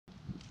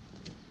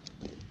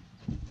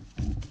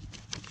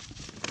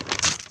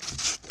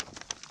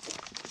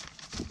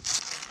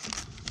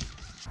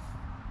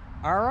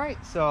All right,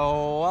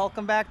 so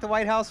welcome back to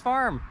White House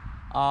Farm.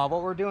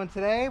 What we're doing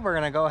today, we're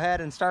gonna go ahead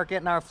and start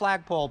getting our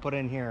flagpole put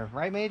in here,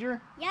 right,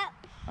 Major?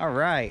 Yep. All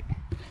right.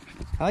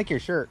 I like your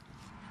shirt.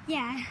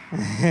 Yeah.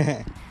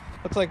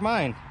 Looks like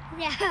mine.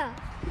 Yeah.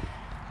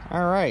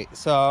 All right,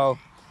 so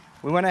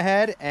we went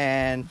ahead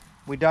and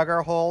we dug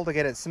our hole to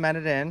get it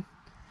cemented in.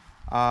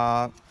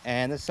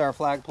 And this is our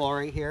flagpole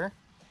right here.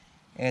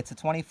 It's a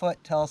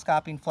 20-foot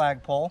telescoping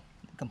flagpole,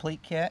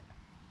 complete kit.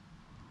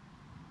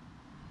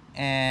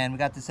 And we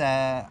got this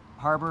at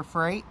Harbor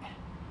Freight.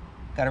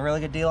 Got a really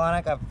good deal on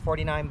it, got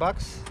 49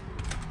 bucks.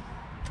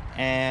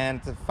 And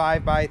it's a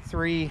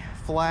 5x3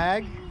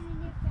 flag.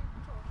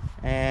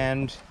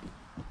 And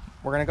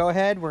we're gonna go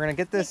ahead, we're gonna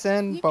get this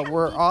in, but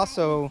we're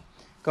also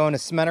going to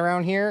cement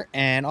around here,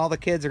 and all the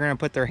kids are gonna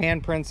put their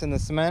handprints in the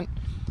cement,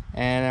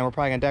 and then we're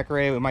probably gonna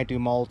decorate it. We might do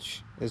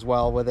mulch as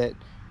well with it,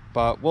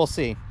 but we'll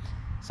see.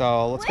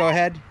 So let's go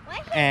ahead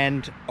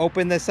and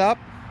open this up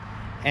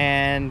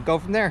and go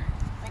from there.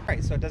 All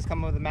right, so it does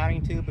come with a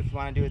mounting tube if you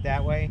want to do it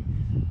that way.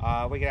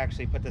 We could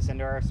actually put this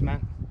into our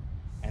cement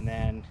and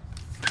then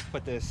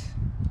put this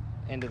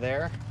into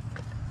there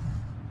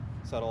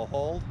so it'll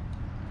hold,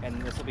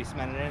 and this will be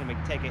cemented in, and we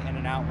can take it in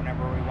and out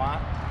whenever we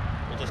want.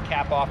 We'll just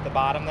cap off the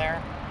bottom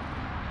there.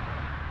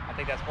 I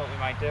think that's what we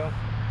might do.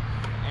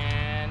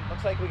 And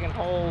looks like we can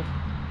hold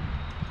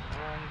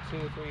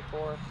 1, 2, 3,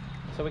 4.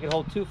 So we can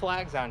hold 2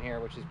 flags on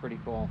here, which is pretty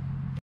cool.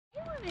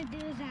 I want to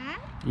do that.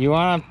 You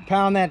want to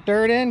pound that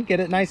dirt in, get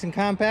it nice and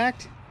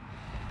compact?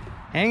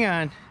 Hang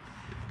on.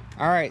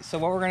 All right, so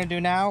what we're going to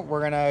do now, we're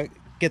going to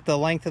get the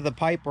length of the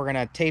pipe. We're going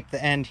to tape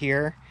the end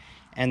here,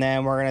 and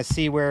then we're going to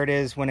see where it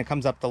is when it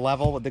comes up to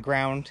level with the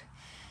ground.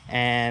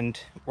 And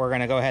we're going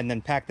to go ahead and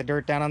then pack the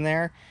dirt down on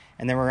there,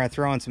 and then we're going to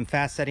throw in some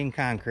fast setting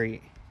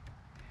concrete.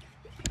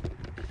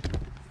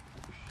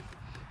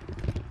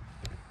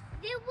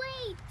 They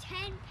weigh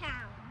 10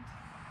 pounds.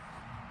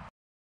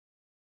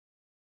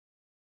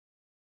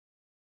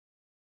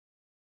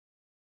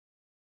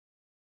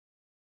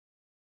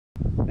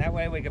 That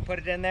way we can put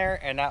it in there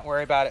and not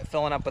worry about it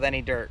filling up with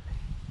any dirt.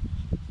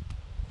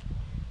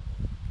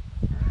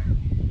 Alright.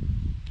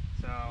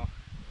 So,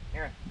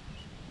 here.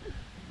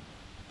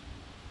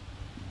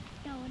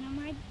 So what am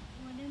I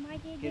going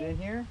to do? Get in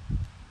here.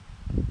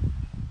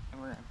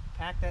 And we're going to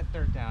pack that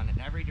dirt down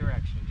in every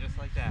direction, just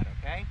like that,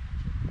 okay?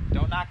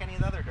 Don't knock any of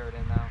the other dirt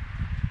in, though.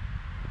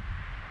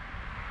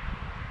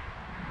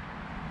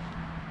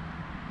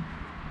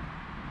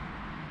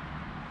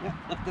 Yep,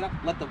 lift it up,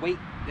 let the weight,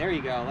 there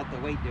you go, let the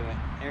weight do it.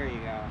 There you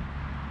go.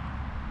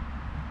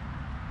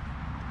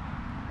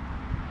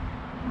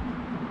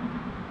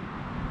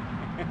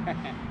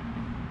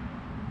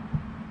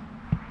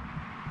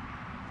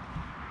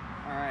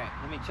 All right,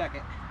 let me check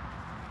it.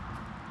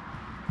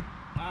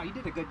 Wow, you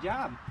did a good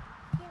job.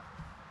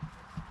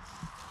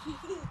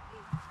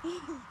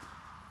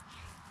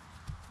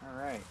 All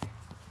right,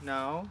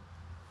 no.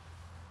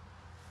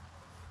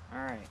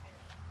 All right.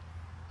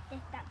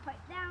 Lift that pipe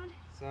down.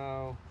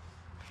 So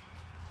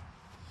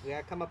we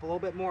gotta come up a little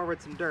bit more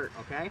with some dirt,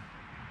 okay?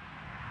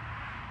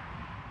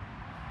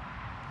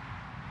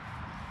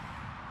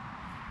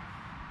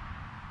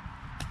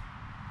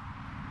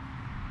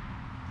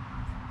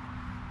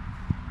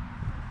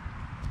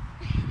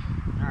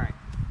 All right,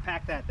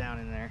 pack that down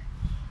in there.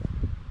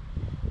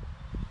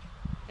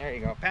 There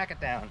you go, pack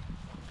it down.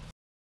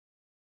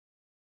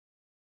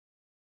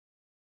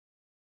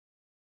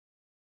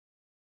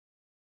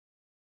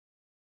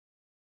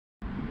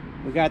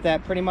 We got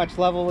that pretty much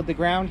level with the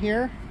ground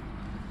here.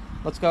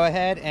 Let's go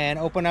ahead and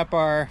open up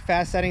our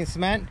fast setting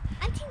cement.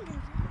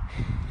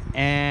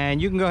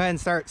 And you can go ahead and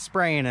start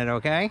spraying it,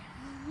 okay?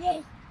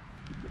 Yes.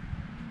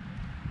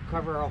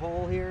 Cover a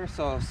hole here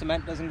so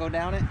cement doesn't go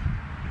down it.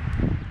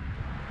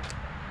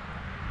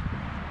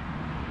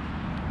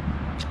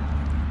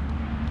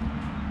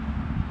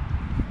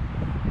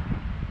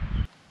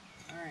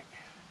 All right,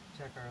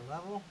 check our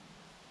level.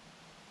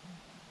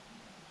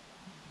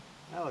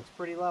 That looks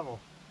pretty level.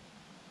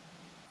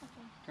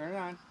 Turn it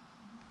on.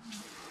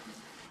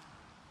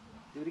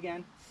 Do it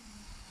again.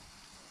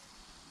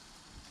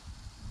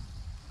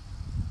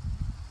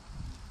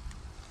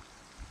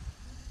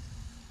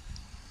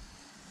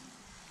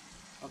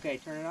 Okay,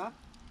 turn it off.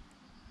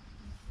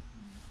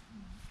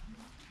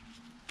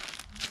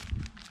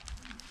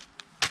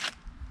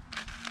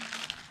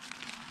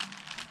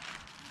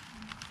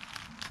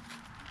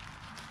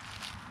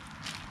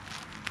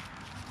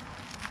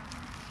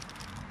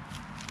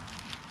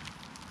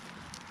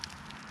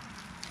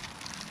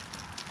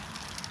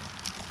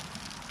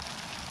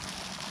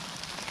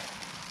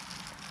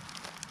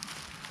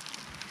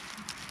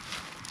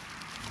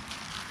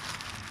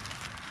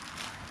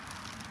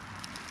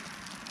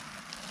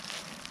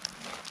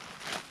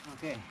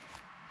 Okay,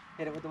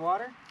 hit it with the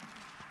water.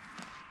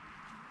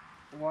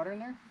 The water in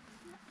there.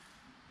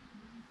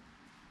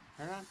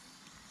 Turn it on.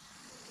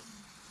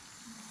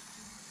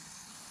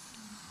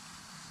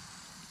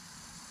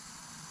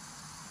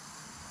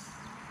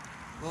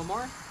 A little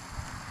more.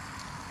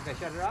 Okay,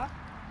 shut it off.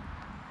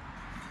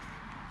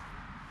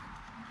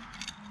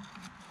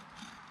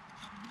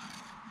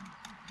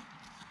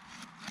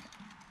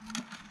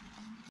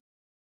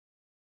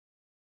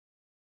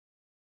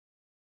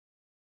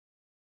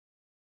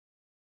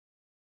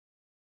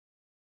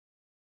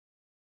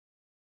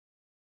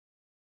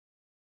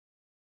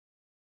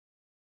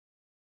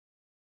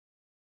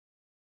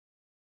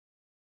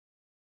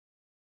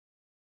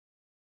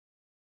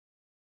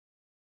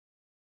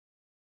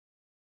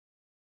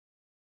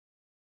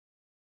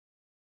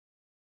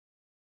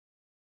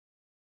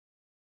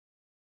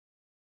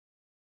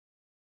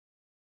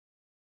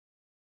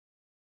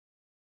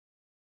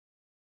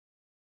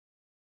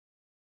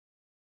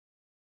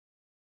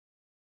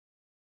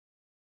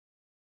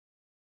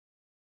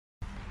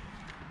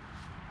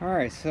 All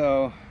right,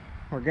 so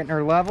we're getting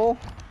her level.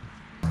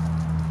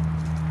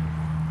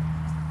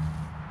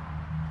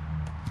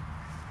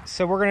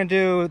 So we're gonna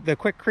do the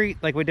Quikrete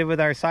like we did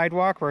with our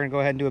sidewalk. We're gonna go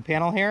ahead and do a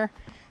panel here.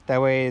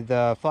 That way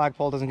the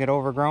flagpole doesn't get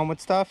overgrown with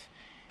stuff.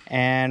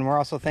 And we're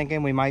also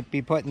thinking we might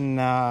be putting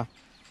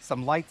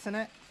some lights in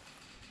it.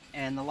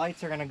 And the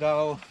lights are gonna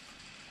go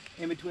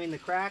in between the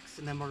cracks,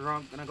 and then we're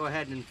gonna go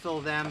ahead and fill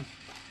them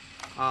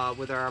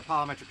with our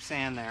polymetric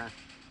sand there.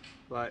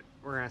 But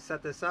we're gonna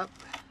set this up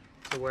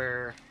to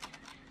where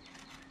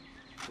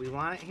we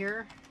want it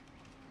here.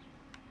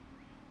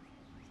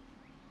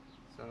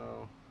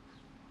 So,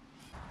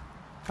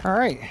 all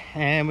right,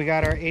 and we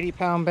got our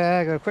 80-pound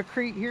bag of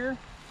Quikrete here.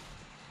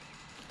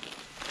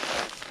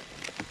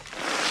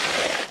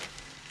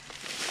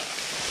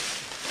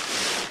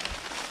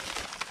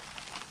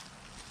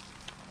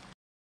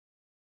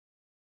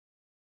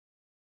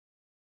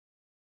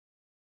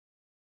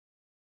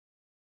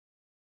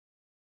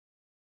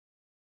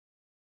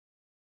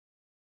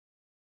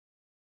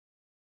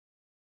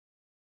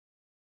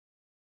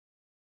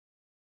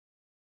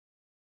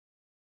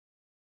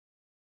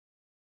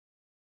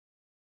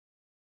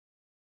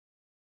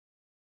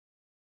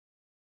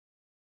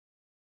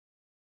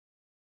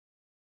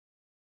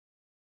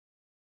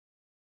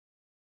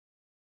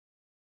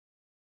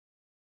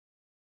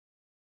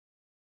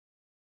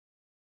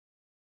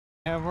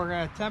 And we're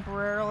going to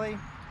temporarily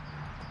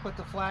put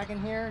the flag in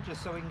here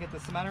just so we can get the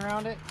cement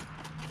around it.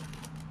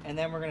 And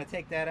then we're going to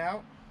take that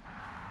out.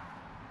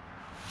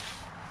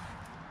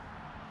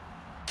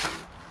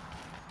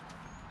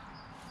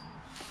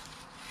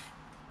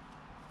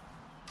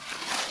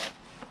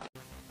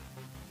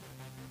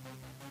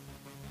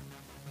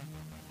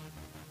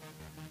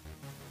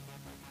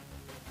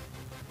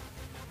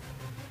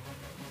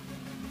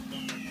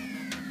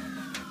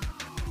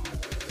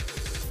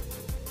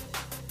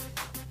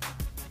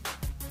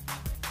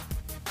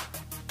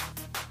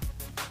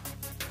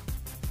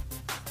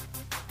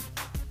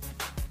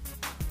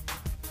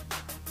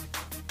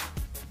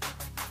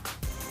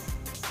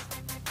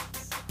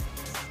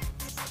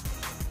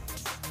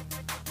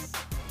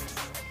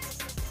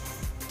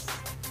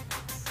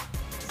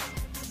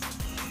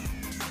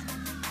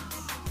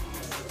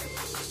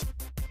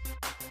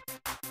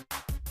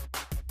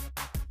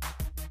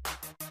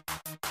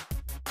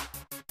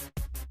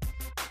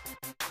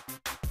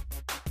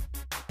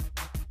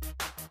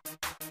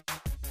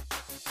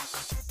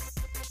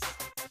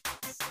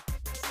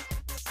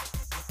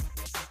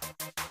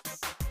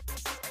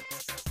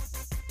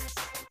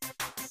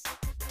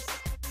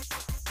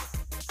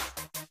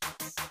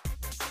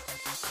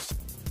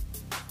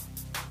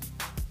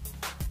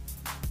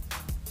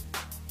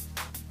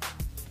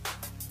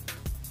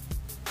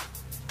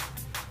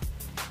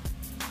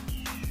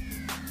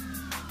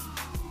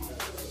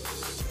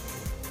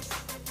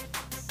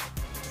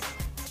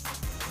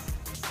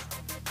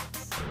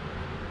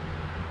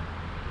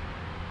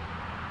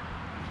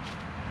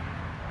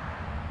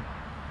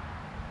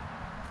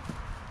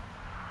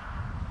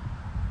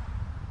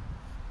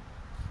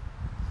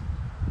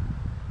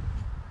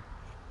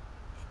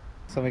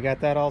 So we got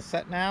that all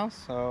set now,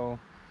 so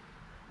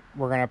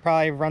we're gonna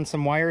probably run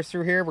some wires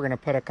through here. We're gonna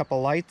put a couple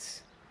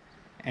lights,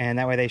 and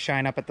that way they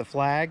shine up at the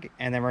flag,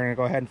 and then we're gonna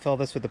go ahead and fill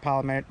this with the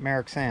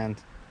polymeric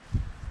sand.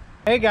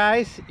 Hey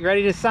guys, you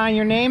ready to sign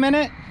your name in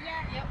it?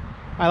 Yeah. Yep.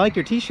 I like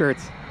your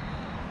t-shirts.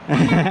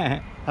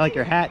 I like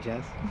your hat,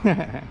 Jess.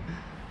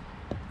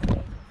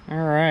 All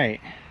right.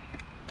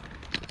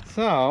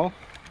 So,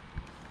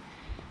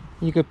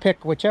 you could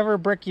pick whichever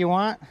brick you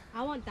want.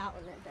 I want that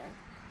one right there.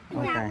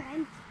 Okay. That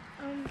one.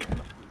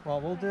 Well,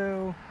 we'll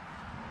do,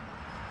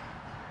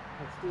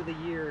 let's do the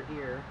year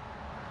here.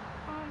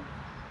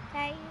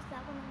 Can I use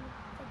that one on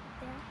the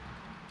there?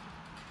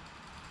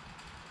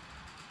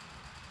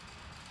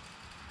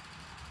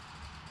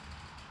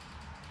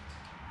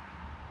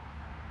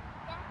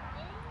 That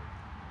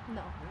is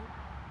No.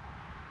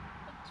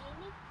 the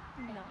Jamie?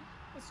 No.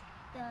 It's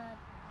the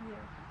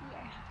Here.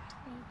 year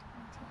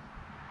 2022.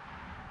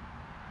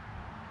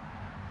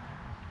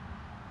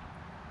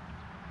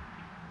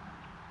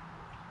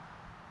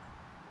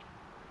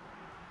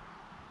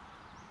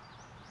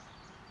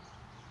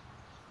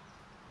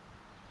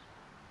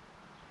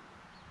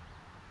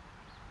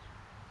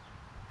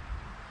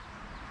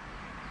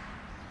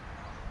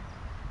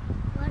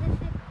 What if it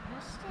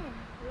crushed it?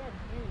 Yeah,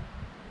 dude.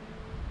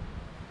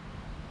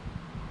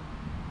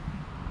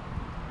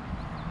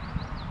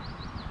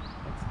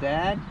 It's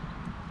Dad.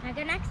 Can I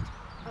go next?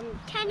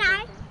 Can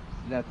I?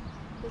 That,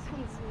 This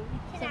one's me.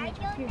 Can I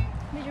go Here.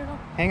 next? Measure it up.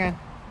 hang on.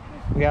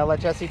 We gotta let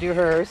Jessie do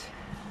hers.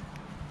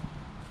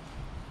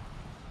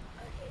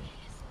 Okay,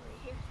 so right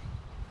here.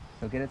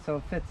 So get it so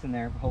it fits in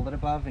there. Hold it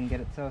above and get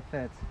it so it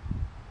fits.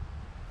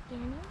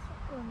 Danny's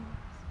or Mom's?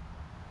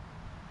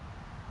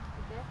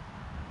 Okay.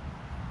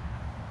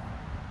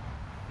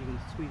 You can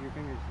squeeze your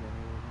fingers together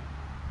a little bit.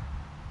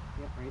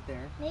 Yep, right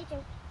there.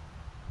 Major.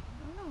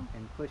 No.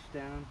 And push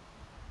down.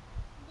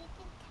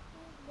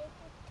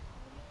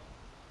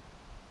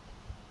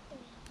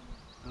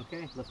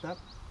 Okay, lift up.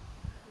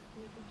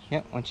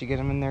 Yep, once you get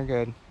them in there,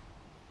 good.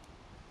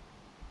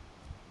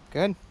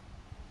 Good?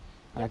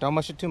 All right, don't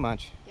mush it too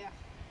much. Yeah.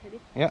 Ready?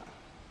 Yep.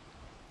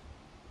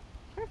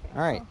 Perfect.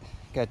 All right,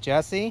 got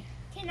Jesse.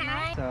 Can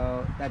I?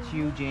 So that's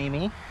you,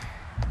 Jamie.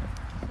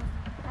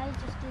 I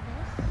just do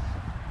this.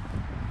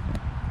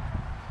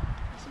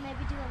 So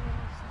maybe do a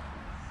little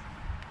sideways.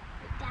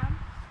 Right down.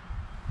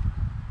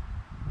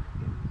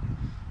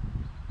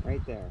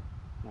 Right there.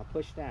 Now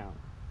push down.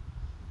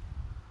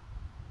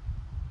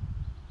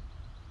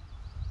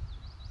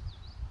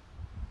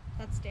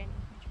 That's Danny.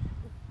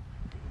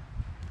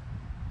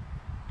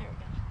 There we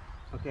go.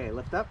 Okay,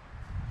 lift up.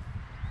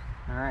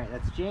 All right,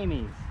 that's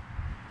Jamie's.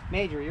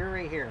 Major, you're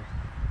right here.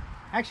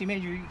 Actually,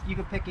 Major, you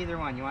can pick either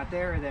one. You want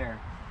there or there?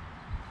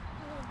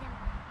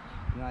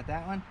 You want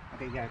that one?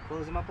 Okay, you gotta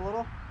close them up a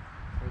little.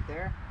 Right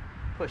there.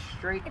 Push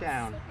straight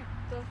down.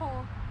 The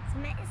hole.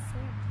 Cement is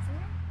sand, isn't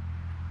it?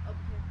 Up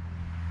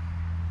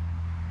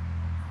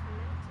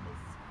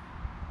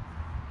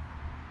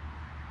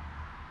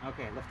here.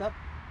 Okay, lift up.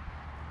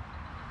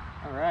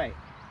 All right.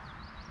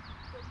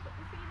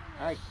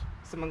 All right,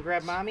 someone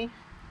grab Mommy.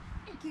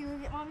 Can you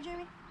get Mommy,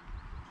 Jamie?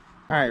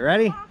 All right,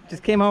 ready?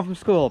 Just came home from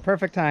school.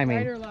 Perfect timing.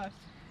 Right or left?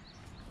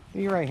 Do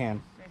your right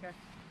hand. Okay.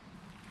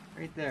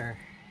 Right there.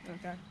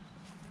 Okay.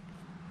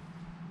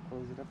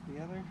 Close it up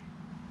the other. And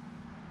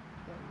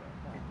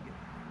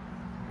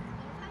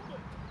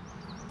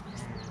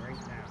right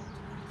down.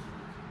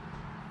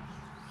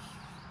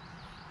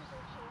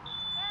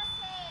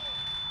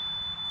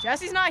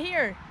 Jesse's not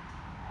here.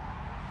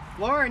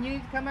 Lauren, you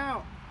need to come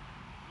out.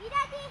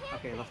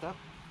 Okay, lift up.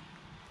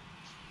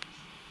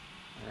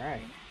 All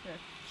right.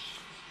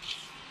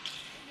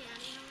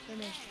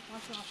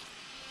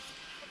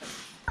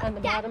 On the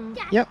bottom.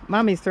 Yep,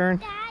 Mommy's turn.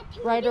 Dad,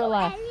 can Right you or do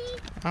left?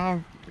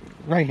 Ellie?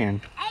 Right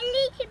hand.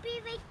 Ellie can be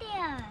right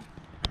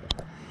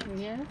there.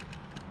 Yeah.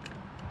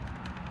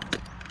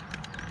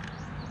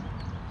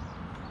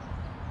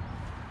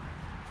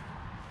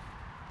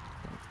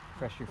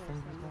 Press your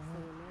fingers down.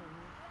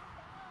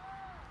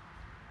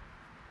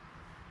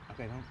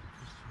 Okay, don't.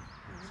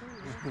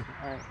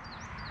 All right,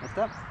 lift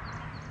up.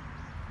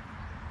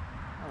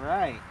 All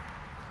right.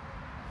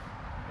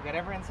 We got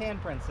everyone's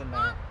handprints in there.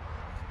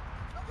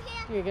 Over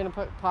here. You're gonna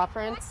put paw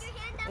prints Put your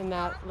hand up, in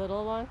that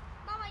little one?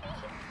 Mama.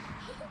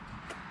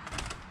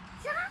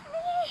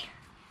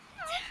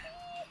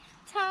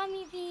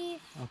 Tommy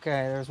beef.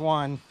 Okay, there's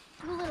one.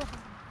 Two little.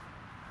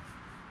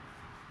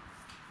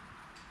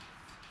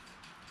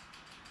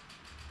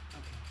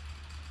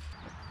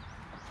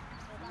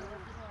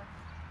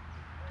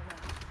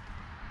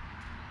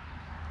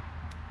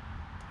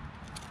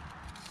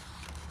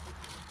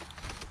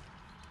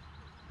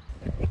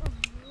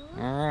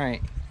 All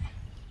right.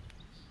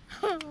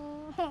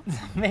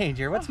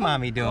 Major, what's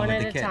Mommy doing One with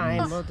at the a kittens?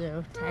 time, we'll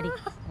do. Teddy.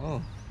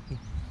 Oh,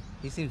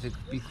 he seems to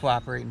be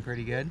cooperating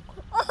pretty good.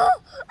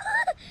 Oh,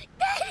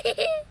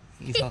 Daddy.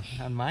 He's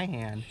on my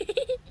hand.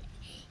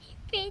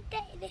 Paint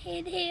that in the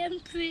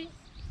handprint.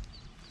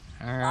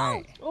 All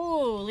right.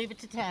 Oh, leave it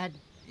to Ted.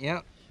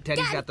 Yep.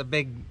 Teddy's got the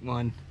big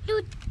one.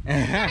 Dude,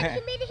 Daddy,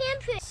 you made a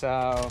handprint.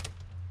 So,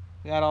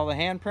 we got all the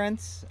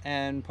handprints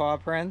and paw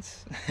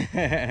prints.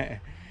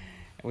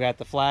 We got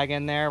the flag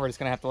in there. We're just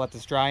gonna have to let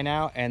this dry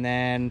now, and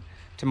then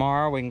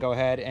tomorrow we can go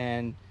ahead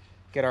and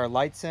get our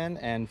lights in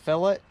and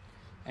fill it,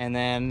 and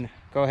then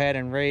go ahead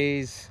and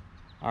raise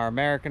our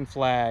American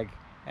flag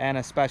and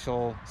a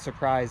special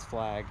surprise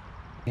flag.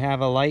 We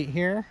have a light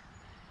here,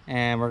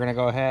 and we're gonna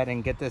go ahead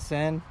and get this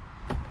in,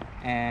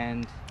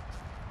 and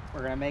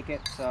we're gonna make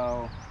it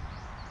so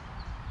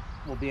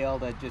we'll be able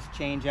to just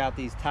change out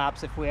these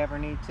tops if we ever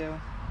need to.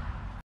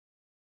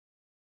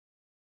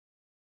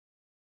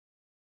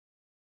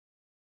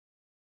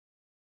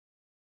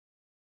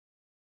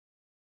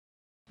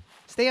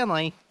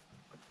 Stanley,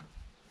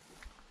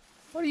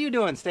 what are you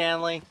doing,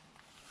 Stanley?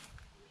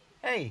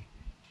 Hey,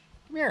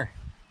 come here.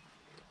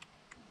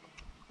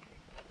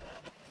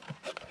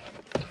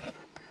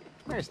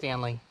 Come here,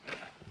 Stanley.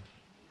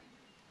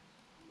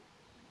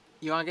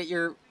 You want to get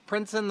your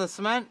prints in the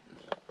cement?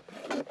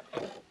 Come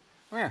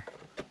here.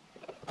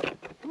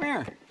 Come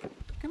here.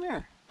 Come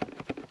here.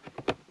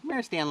 Come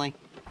here, Stanley.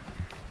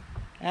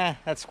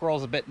 That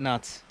squirrel's a bit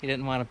nuts. He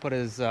didn't want to put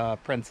his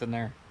prints in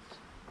there.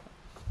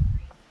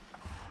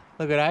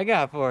 Look what I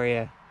got for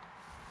you.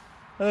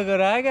 Look what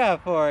I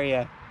got for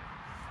you.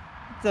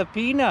 It's a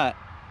peanut.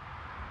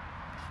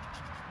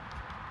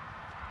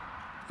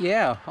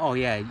 Yeah. Oh,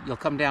 yeah. You'll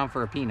come down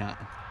for a peanut.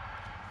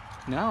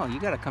 No, you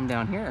got to come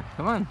down here.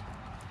 Come on.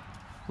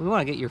 We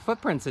want to get your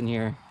footprints in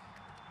here.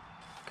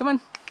 Come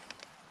on.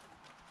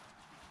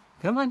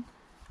 Come on.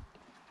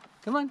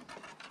 Come on.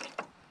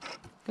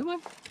 Come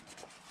on.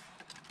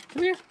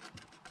 Come here.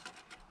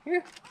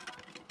 Here.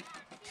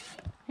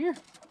 Here.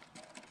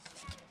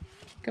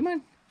 Come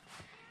on.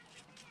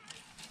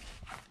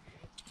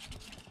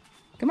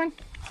 Come on.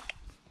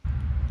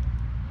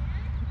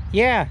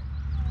 Yeah.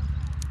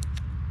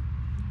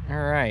 All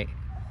right.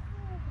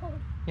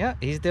 Yeah,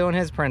 he's doing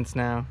his prints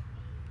now.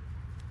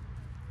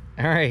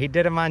 All right, he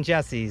did them on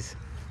Jesse's.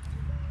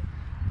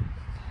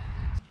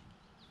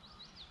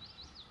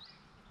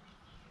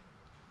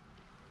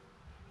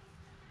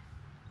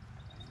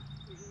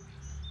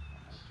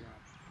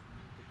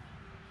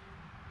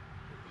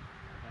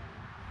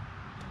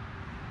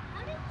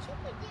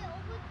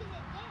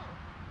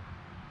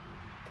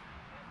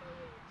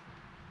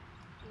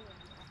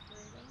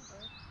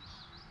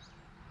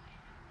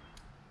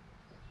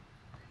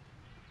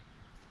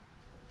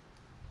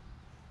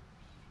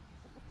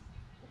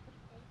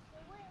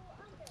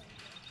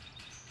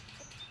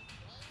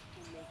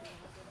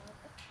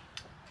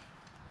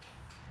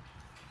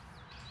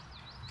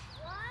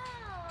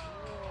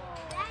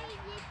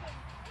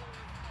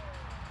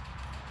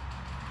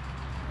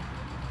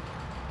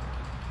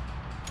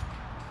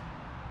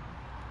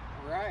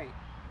 right.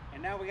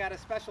 And now we got a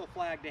special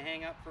flag to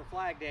hang up for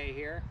Flag Day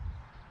here.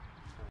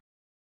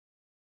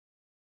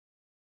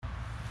 All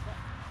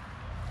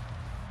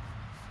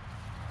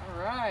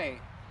right,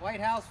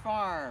 White House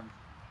Farm.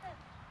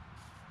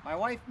 My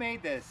wife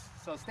made this,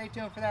 so stay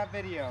tuned for that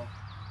video.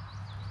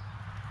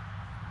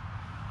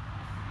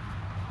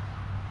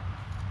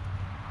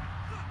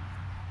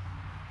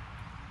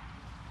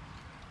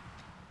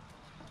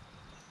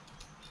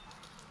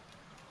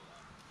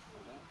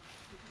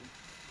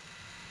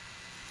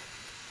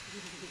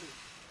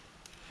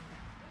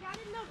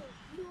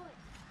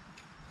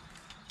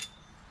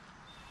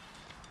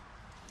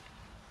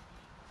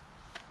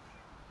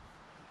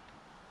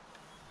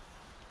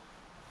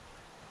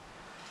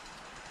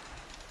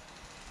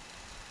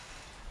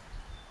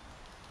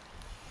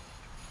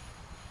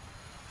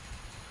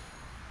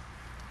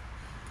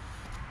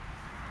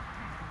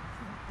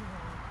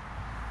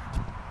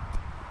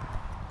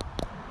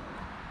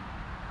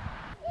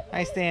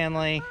 Hi,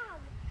 Stanley.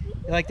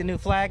 You like the new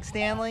flags,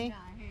 Stanley?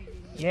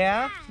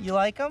 Yeah? You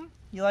like them?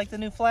 You like the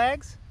new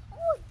flags?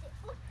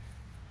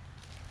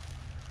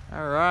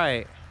 All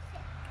right.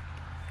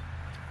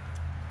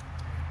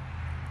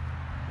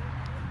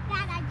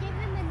 Dad, I give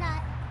him a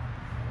nut.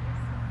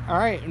 All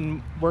right,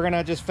 and we're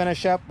gonna just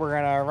finish up. We're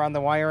gonna run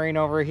the wiring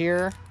over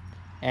here,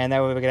 and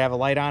that way we can have a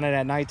light on it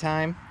at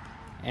nighttime.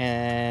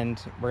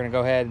 And we're gonna go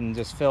ahead and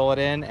just fill it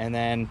in, and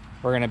then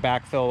we're gonna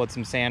backfill with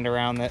some sand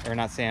around it, or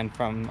not sand,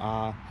 from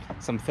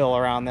some fill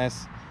around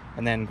this,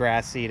 and then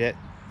grass seed it.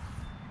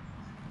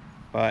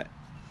 But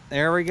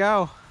there we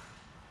go.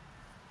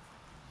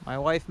 My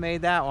wife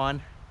made that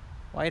one.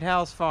 White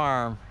House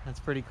Farm. That's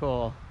pretty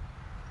cool.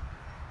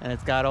 And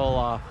it's got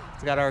Olaf.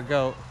 It's got our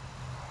goat.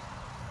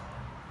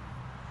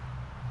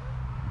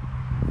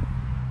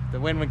 The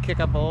wind would kick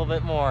up a little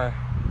bit more.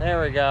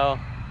 There we go.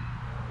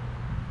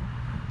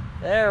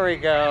 There we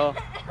go.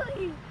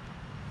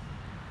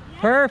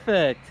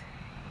 Perfect.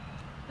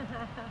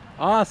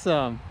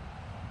 Awesome.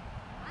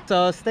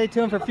 So stay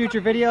tuned for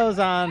future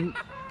videos on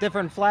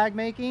different flag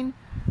making.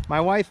 My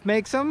wife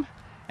makes them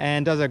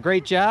and does a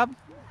great job.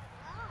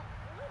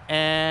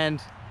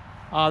 And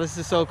oh, this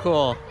is so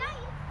cool.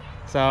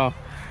 So,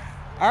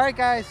 all right,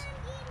 guys.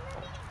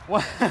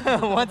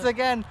 Once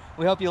again,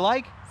 we hope you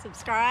like,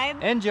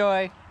 Subscribe,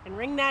 enjoy, and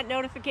ring that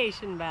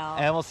notification bell.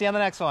 and we'll see you on the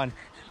next one.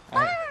 All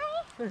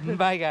right.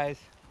 Bye, guys.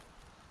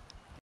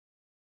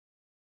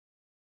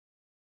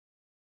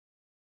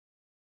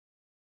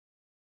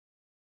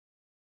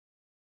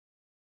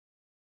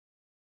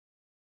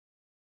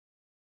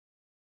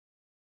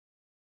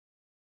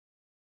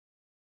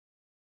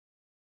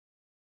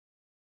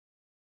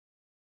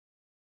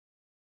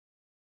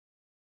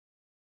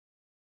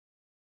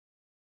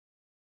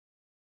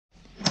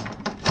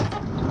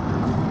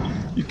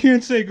 You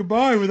can't say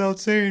goodbye without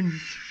saying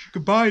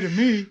goodbye to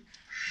me.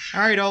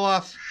 All right,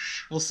 Olaf.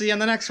 We'll see you on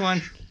the next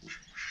one.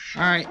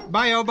 All right.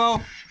 Bye, Obo.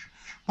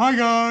 Bye,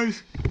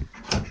 guys.